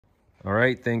All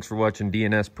right, thanks for watching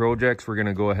DNS Projects. We're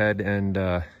gonna go ahead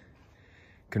and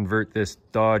convert this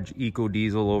Dodge Eco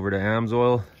Diesel over to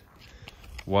Amsoil.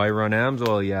 Why run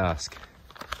Amsoil, you ask?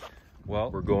 Well,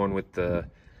 we're going with the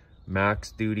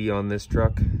max duty on this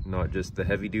truck, not just the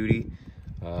heavy duty.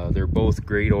 They're both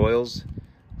great oils.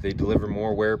 They deliver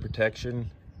more wear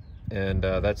protection, and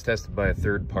that's tested by a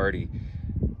third party.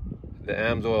 The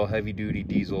Amsoil heavy duty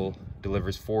diesel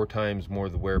delivers 4 times more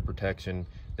the wear protection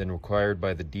than required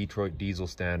by the Detroit diesel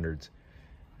standards.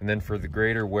 And then for the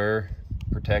greater wear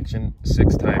protection,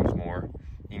 6 times more,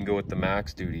 you can go with the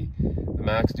max duty. The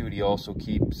max duty also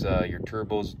keeps your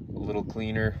turbos a little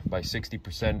cleaner by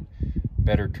 60%.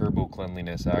 Better turbo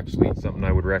cleanliness, actually, something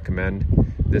I would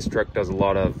recommend. This truck does a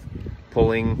lot of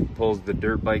pulls the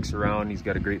dirt bikes around. He's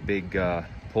got a great big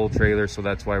pull trailer, so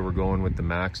that's why we're going with the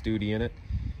max duty in it.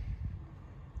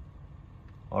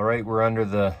 All right, we're under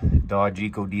the Dodge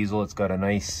Eco Diesel. It's got a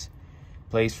nice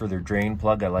place for their drain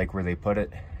plug. I like where they put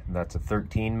it. And that's a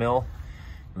 13 mil.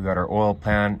 We got our oil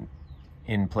pan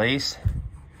in place.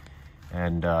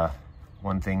 And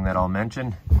one thing that I'll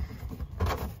mention,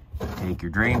 take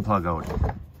your drain plug out.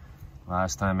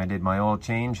 Last time I did my oil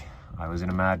change, I was in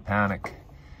a mad panic.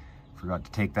 Forgot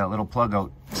to take that little plug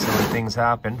out. Silly things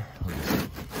happen. We'll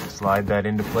just slide that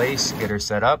into place, get her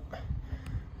set up,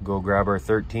 go grab our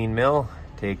 13 mil,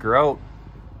 take her out.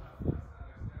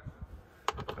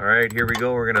 All right, here we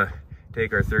go. We're gonna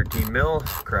take our 13 mil,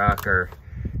 crack our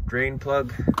drain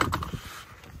plug.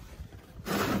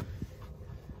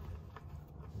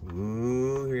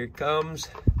 Ooh, here it comes.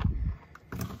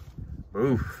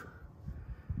 Oof.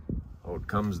 Out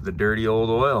comes the dirty old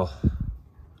oil.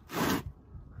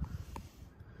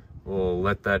 We'll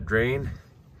let that drain.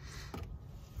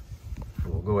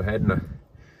 We'll go ahead and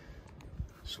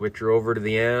switch her over to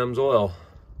the Amsoil.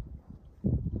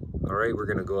 All right, we're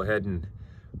gonna go ahead and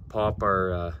pop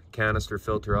our canister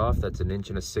filter off. That's 1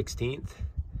 1/16".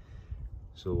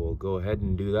 So we'll go ahead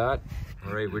and do that.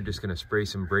 All right, we're just gonna spray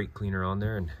some brake cleaner on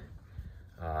there and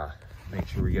make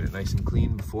sure we get it nice and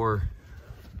clean before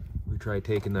we try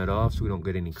taking that off so we don't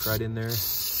get any crud in there.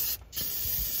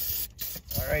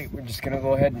 All right, we're just gonna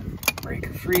go ahead and break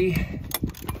her free.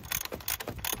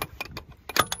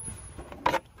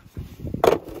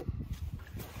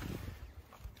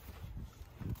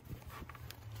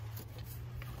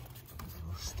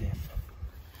 Stiff.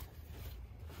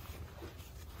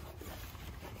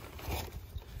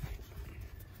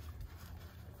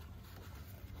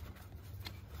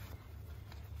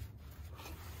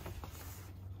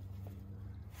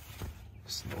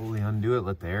 Slowly undo it,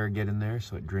 let the air get in there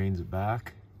so it drains it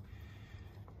back.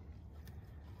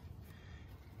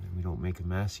 And we don't make a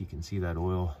mess. You can see that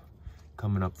oil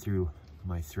coming up through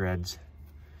my threads.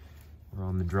 We're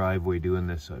on the driveway doing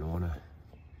this, so I don't want to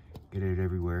get it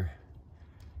everywhere.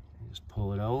 Just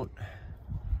pull it out.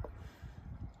 You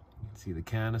can see the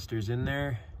canisters in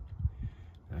there.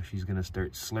 Now she's gonna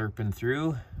start slurping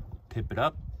through. Tip it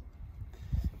up,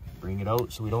 bring it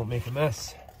out so we don't make a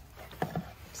mess.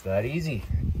 It's that easy.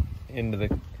 Into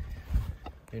the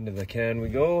can we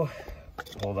go.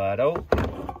 Pull that out.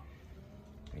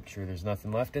 Make sure there's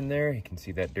nothing left in there. You can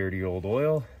see that dirty old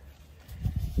oil.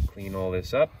 Clean all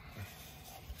this up.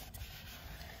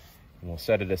 And we'll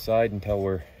set it aside until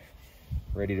we're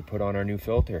ready to put on our new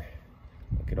filter.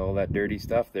 Look at all that dirty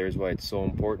stuff. There's why it's so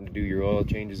important to do your oil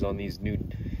changes on these new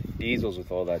diesels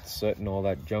with all that soot and all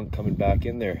that junk coming back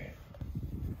in there.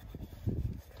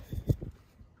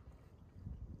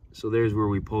 So there's where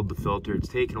we pulled the filter. It's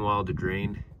taken a while to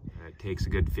drain. It takes a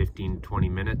good 15-20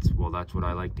 minutes. Well, that's what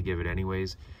I like to give it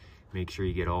anyways. Make sure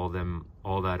you get all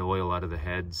that oil out of the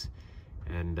heads.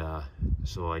 And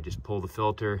so I just pull the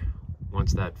filter.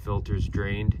 Once that filter's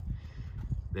drained,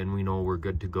 then we know we're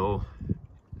good to go.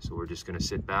 So we're just gonna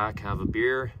sit back, have a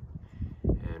beer,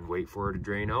 and wait for it to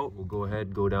drain out. We'll go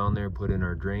ahead, go down there, put in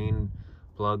our drain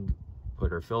plug,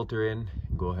 put our filter in,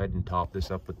 and go ahead and top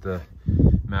this up with the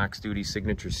Max Duty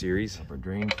Signature Series. Our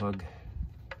drain plug.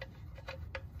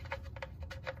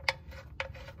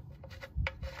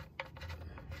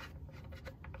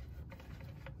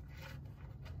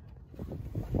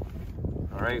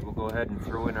 All right, we'll go ahead and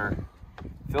throw in our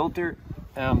filter.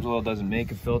 Amsoil doesn't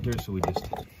make a filter, so we just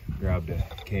grabbed a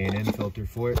K&N filter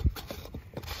for it.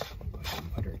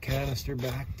 Put our canister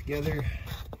back together.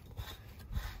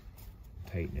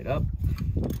 Tighten it up.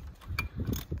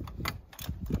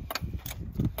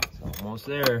 It's almost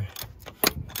there.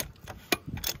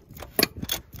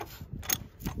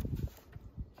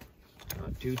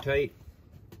 Not too tight.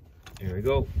 There we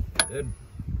go. Good.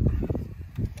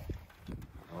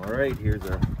 All right, here's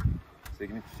our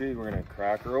signature series. We're gonna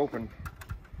crack her open.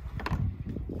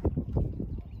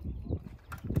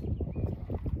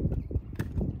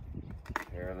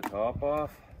 top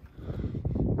off.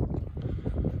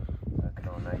 Look at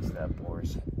how nice that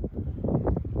pours.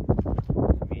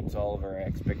 Meets all of our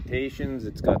expectations.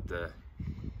 It's got the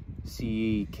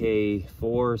CK4,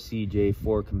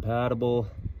 CJ4 compatible,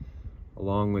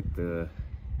 along with the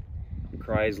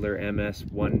Chrysler MS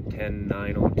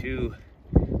 110902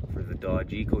 for the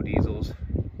Dodge Eco Diesels.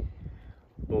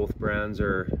 Both brands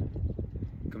are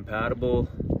compatible,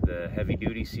 the heavy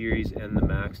duty series and the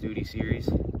max duty series.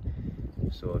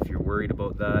 So if you're worried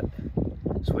about that,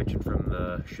 switching from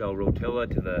the Shell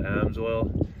Rotilla to the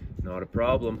Amsoil, not a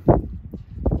problem.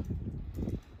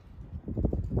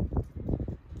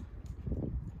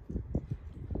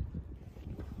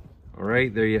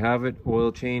 Alright, there you have it.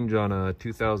 Oil change on a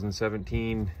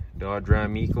 2017 Dodge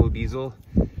Ram Eco Diesel.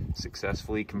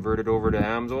 Successfully converted over to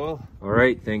Amsoil.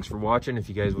 Alright, thanks for watching. If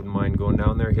you guys wouldn't mind going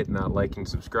down there, hitting that like and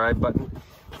subscribe button.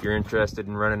 If you're interested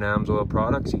in running Amsoil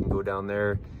products, you can go down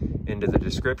there into the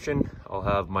description. I'll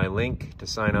have my link to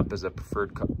sign up as a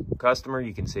preferred customer.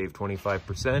 You can save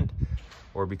 25%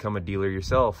 or become a dealer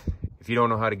yourself. If you don't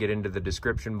know how to get into the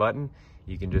description button,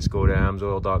 you can just go to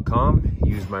amsoil.com,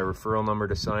 use my referral number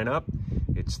to sign up.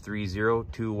 It's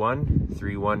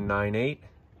 3021-3198.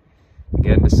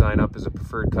 Again, to sign up as a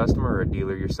preferred customer or a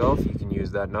dealer yourself, you can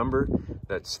use that number.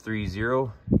 That's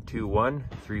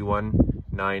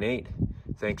 3021-3198.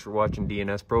 Thanks for watching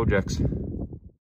DNS Projects.